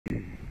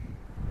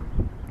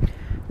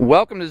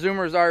Welcome to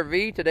Zoomer's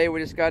RV. Today we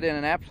just got in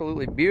an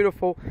absolutely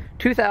beautiful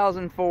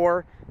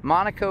 2004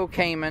 Monaco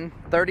Cayman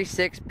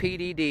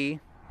 36PDD.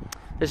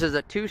 This is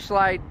a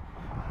 2-slide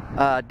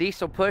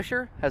diesel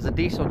pusher, has a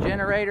diesel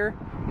generator,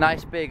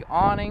 nice big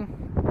awning,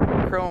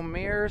 chrome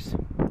mirrors,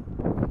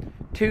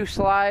 2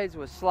 slides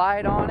with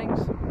slide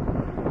awnings.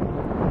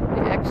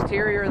 The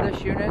exterior of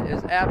this unit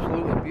is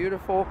absolutely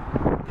beautiful.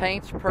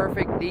 Paint's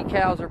perfect,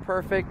 decals are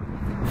perfect,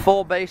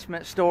 full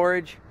basement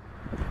storage.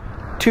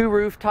 2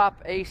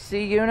 rooftop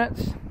AC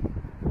units,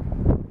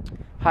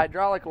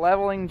 hydraulic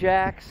leveling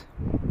jacks,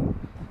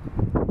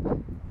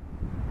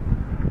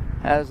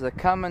 has the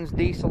Cummins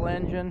diesel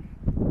engine,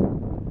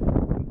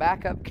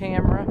 backup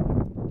camera,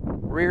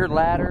 rear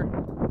ladder,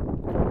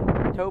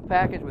 tow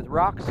package with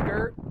rock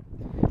skirt,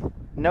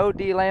 no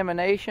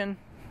delamination,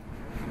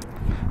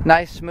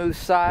 nice smooth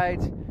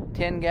sides,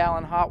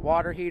 10-gallon hot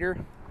water heater,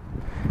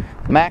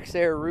 max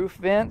air roof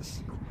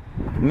vents,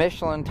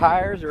 Michelin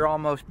tires are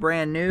almost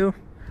brand new.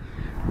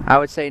 I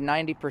would say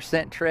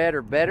 90% tread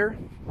or better.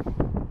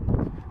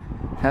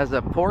 Has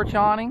a porch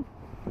awning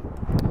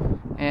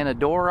and a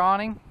door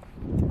awning.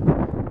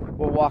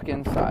 We'll walk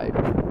inside.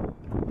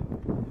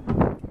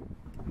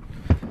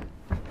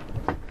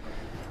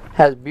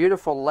 Has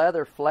beautiful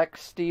leather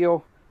flex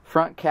steel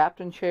front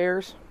captain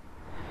chairs.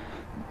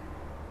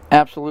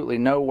 Absolutely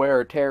no wear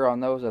or tear on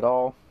those at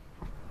all.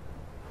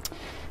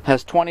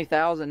 Has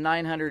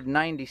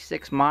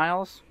 20,996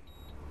 miles.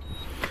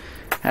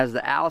 Has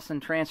the Allison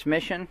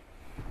transmission.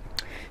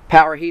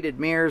 Power heated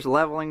mirrors,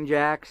 leveling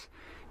jacks,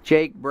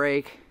 Jake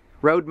brake,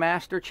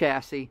 Roadmaster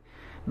chassis,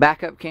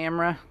 backup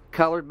camera,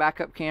 colored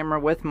backup camera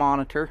with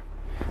monitor,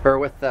 or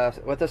with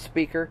a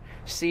speaker,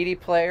 CD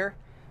player,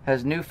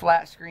 has new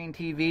flat screen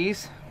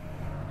TVs,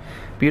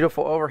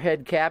 beautiful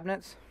overhead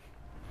cabinets.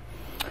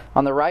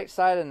 On the right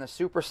side in the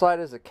super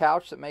slide is a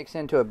couch that makes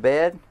into a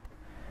bed.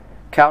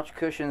 Couch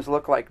cushions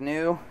look like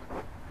new.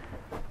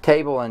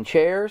 Table and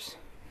chairs.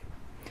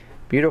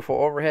 Beautiful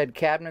overhead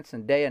cabinets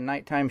and day and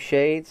nighttime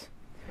shades.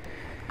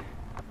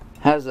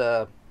 Has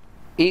a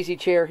easy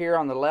chair here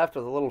on the left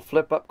with a little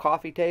flip-up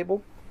coffee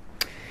table.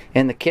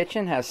 In the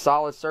kitchen has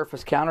solid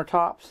surface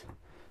countertops,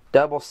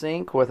 double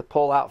sink with a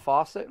pull-out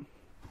faucet,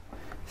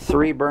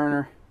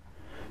 3-burner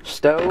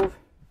stove,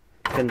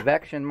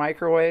 convection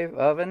microwave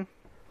oven,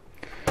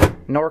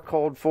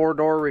 Norcold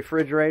 4-door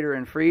refrigerator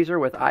and freezer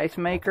with ice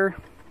maker.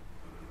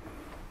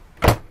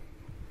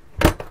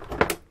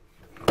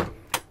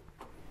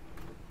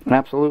 An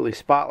absolutely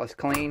spotless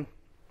clean.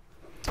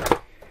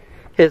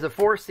 It is a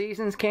 4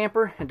 Seasons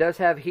camper. It does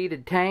have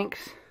heated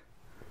tanks,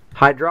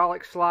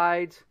 hydraulic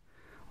slides,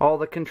 all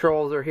the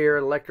controls are here,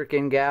 electric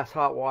and gas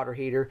hot water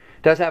heater.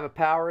 It does have a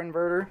power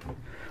inverter.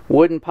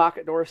 Wooden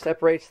pocket door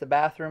separates the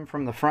bathroom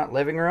from the front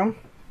living room.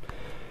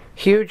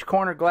 Huge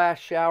corner glass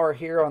shower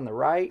here on the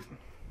right.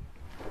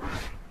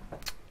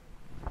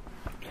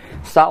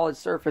 Solid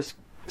surface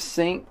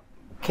sink,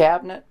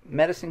 cabinet,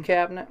 medicine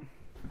cabinet.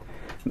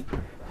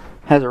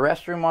 Has a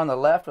restroom on the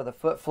left with a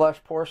foot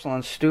flush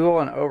porcelain stool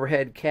and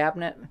overhead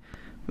cabinet.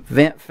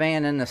 Vent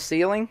fan in the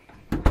ceiling.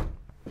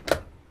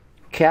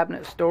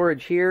 Cabinet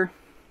storage here.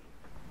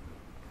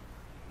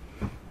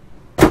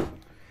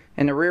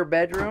 In the rear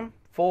bedroom,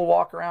 full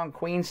walk around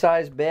queen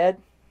size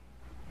bed.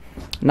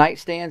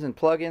 Nightstands and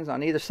plug-ins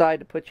on either side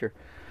to put your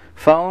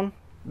phone.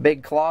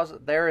 Big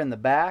closet there in the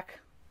back.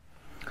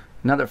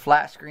 Another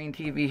flat screen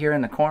TV here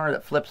in the corner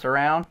that flips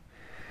around.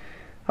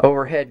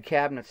 Overhead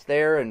cabinets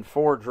there and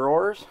 4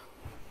 drawers.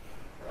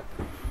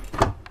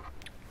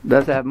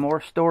 Does have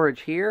more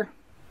storage here.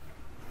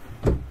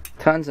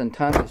 Tons and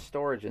tons of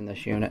storage in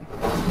this unit.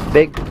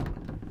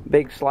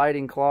 Big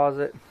sliding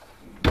closet.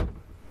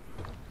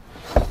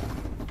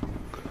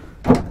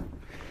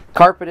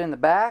 Carpet in the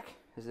back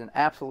is in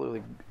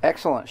absolutely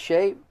excellent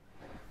shape.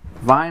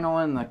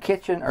 Vinyl in the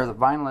kitchen, or the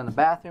vinyl in the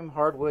bathroom,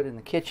 hardwood in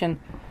the kitchen.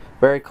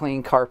 Very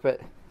clean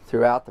carpet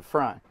throughout the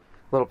front.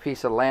 Little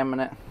piece of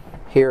laminate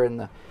here in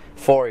the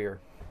foyer.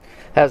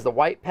 Has the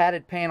white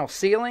padded panel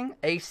ceiling.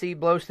 AC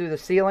blows through the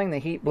ceiling. The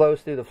heat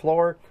blows through the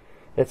floor.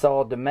 It's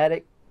all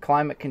Dometic,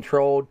 climate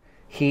controlled,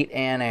 heat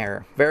and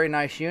air. Very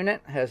nice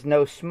unit. Has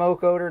no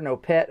smoke odor, no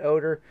pet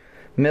odor,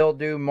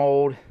 mildew,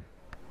 mold.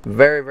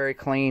 Very, very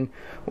clean.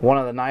 One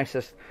of the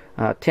nicest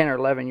 10 or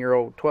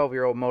 11-year-old,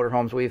 12-year-old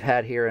motorhomes we've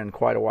had here in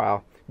quite a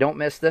while. Don't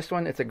miss this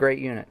one. It's a great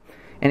unit.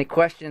 Any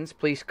questions,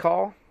 please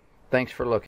call. Thanks for looking.